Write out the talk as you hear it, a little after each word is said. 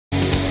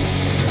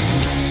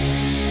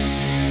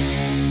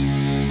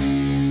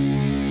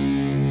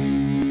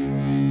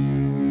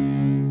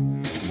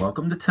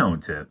Welcome to Tone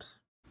Tips.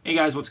 Hey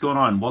guys, what's going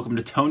on? Welcome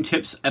to Tone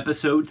Tips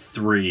episode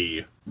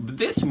 3.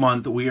 This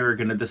month we are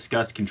going to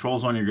discuss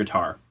controls on your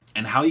guitar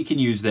and how you can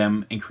use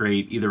them and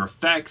create either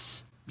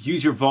effects,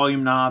 use your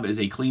volume knob as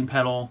a clean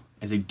pedal,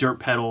 as a dirt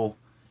pedal,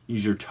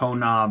 use your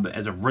tone knob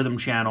as a rhythm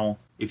channel.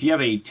 If you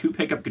have a 2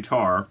 pickup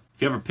guitar,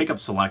 if you have a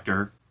pickup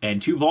selector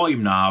and 2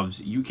 volume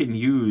knobs, you can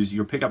use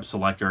your pickup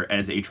selector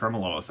as a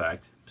tremolo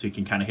effect. So you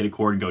can kind of hit a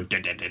chord and go da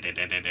da da da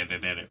da da da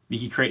da da. You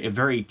can create a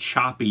very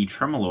choppy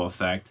tremolo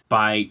effect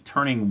by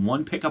turning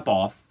one pickup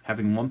off,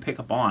 having one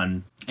pickup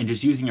on, and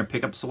just using your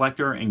pickup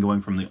selector and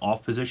going from the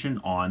off position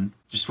on,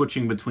 just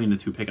switching between the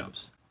 2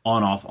 pickups.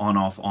 On, off, on,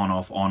 off, on,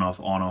 off, on, off,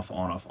 on, off,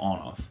 on, off, on,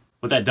 off.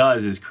 What that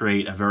does is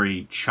create a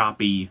very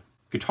choppy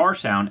guitar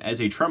sound as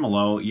a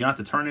tremolo. You don't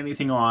have to turn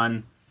anything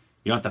on.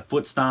 You don't have to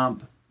foot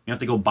stomp. You don't have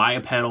to go buy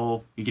a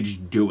pedal. You can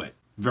just do it.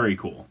 Very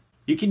cool.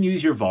 You can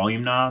use your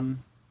volume knob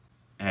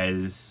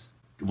as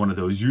one of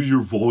those, use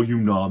your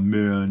volume knob,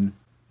 man,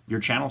 your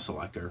channel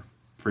selector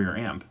for your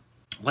amp.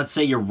 Let's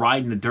say you're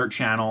riding a dirt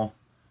channel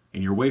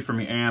and you're away from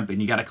your amp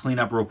and you got to clean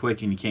up real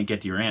quick and you can't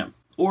get to your amp.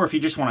 Or if you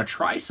just want to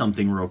try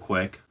something real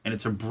quick and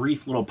it's a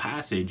brief little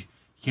passage,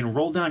 you can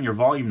roll down your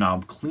volume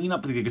knob, clean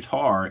up the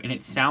guitar, and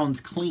it sounds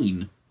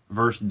clean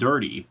versus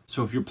dirty.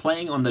 So if you're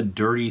playing on the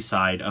dirty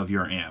side of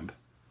your amp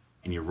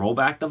and you roll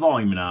back the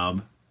volume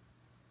knob,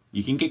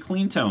 you can get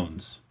clean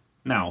tones.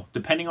 Now,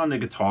 depending on the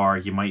guitar,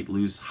 you might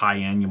lose high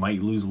end, you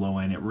might lose low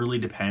end. It really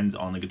depends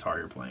on the guitar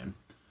you're playing.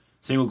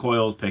 Single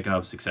coils,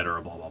 pickups,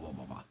 etc. Blah, blah, blah,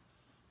 blah, blah.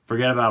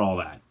 Forget about all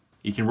that.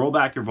 You can roll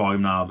back your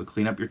volume knob,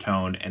 clean up your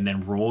tone, and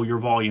then roll your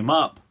volume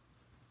up,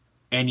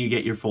 and you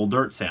get your full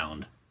dirt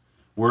sound.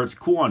 Where it's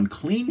cool on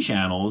clean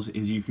channels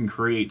is you can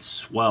create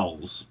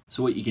swells.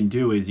 So what you can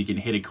do is you can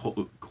hit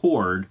a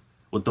chord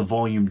with the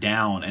volume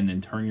down and then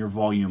turn your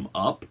volume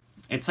up.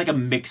 It's like a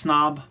mix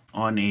knob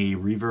on a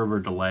reverb or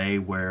delay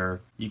where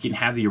you can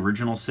have the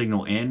original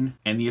signal in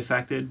and the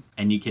affected,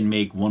 and you can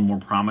make one more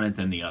prominent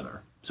than the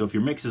other. So if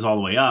your mix is all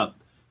the way up,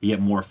 you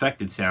get more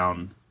affected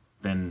sound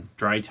than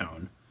dry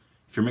tone.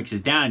 If your mix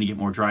is down, you get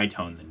more dry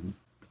tone than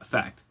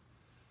effect.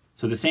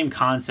 So the same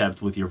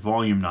concept with your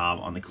volume knob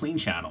on the clean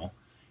channel,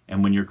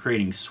 and when you're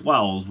creating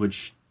swells,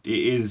 which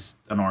is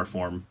an art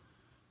form,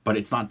 but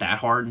it's not that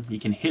hard, you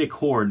can hit a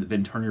chord,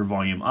 then turn your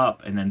volume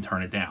up, and then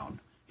turn it down.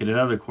 Hit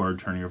another chord,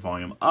 turn your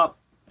volume up,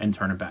 and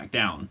turn it back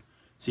down.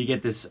 So you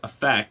get this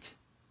effect,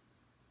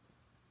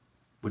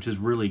 which is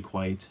really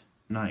quite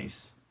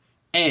nice.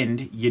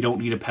 And you don't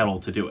need a pedal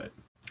to do it.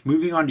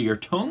 Moving on to your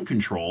tone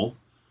control,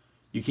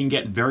 you can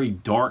get very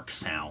dark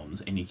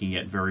sounds, and you can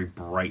get very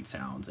bright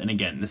sounds. And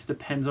again, this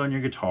depends on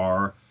your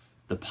guitar,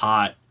 the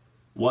pot,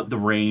 what the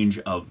range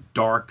of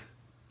dark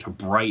to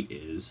bright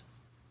is,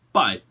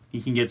 but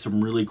you can get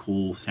some really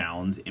cool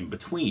sounds in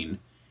between.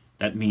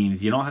 That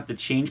means you don't have to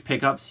change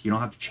pickups, you don't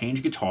have to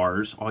change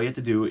guitars. All you have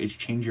to do is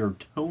change your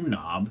tone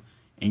knob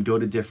and go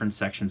to different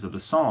sections of the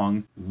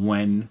song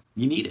when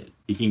you need it.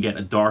 You can get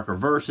a darker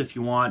verse if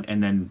you want,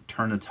 and then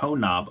turn the tone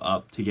knob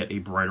up to get a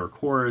brighter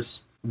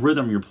chorus.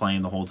 Rhythm you're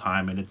playing the whole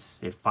time, and it's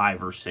at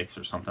 5 or 6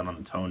 or something on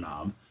the tone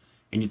knob.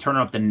 And you turn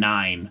it up to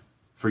 9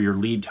 for your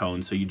lead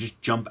tone, so you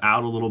just jump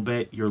out a little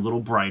bit, you're a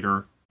little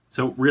brighter.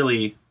 So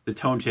really, the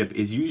tone tip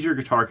is use your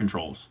guitar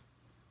controls.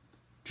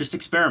 Just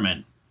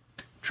experiment.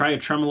 Try a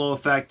tremolo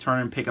effect,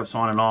 turning pickups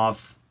on and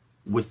off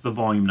with the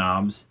volume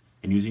knobs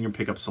and using your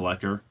pickup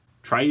selector.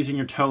 Try using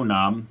your tone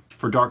knob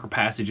for darker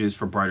passages,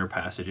 for brighter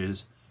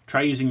passages.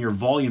 Try using your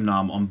volume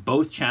knob on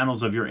both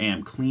channels of your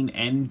amp, clean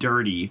and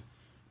dirty,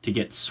 to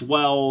get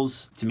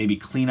swells, to maybe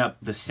clean up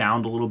the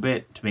sound a little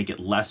bit, to make it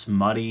less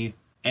muddy,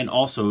 and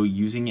also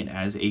using it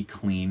as a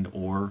clean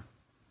or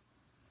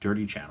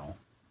dirty channel.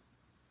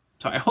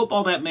 So I hope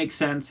all that makes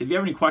sense. If you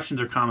have any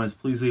questions or comments,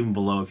 please leave them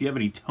below. If you have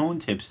any tone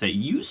tips that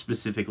you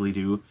specifically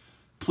do,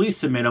 please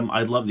submit them.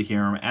 I'd love to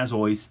hear them. As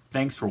always,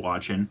 thanks for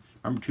watching.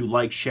 Remember to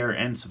like, share,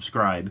 and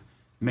subscribe.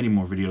 Many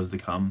more videos to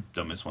come.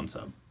 Don't miss one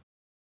sub.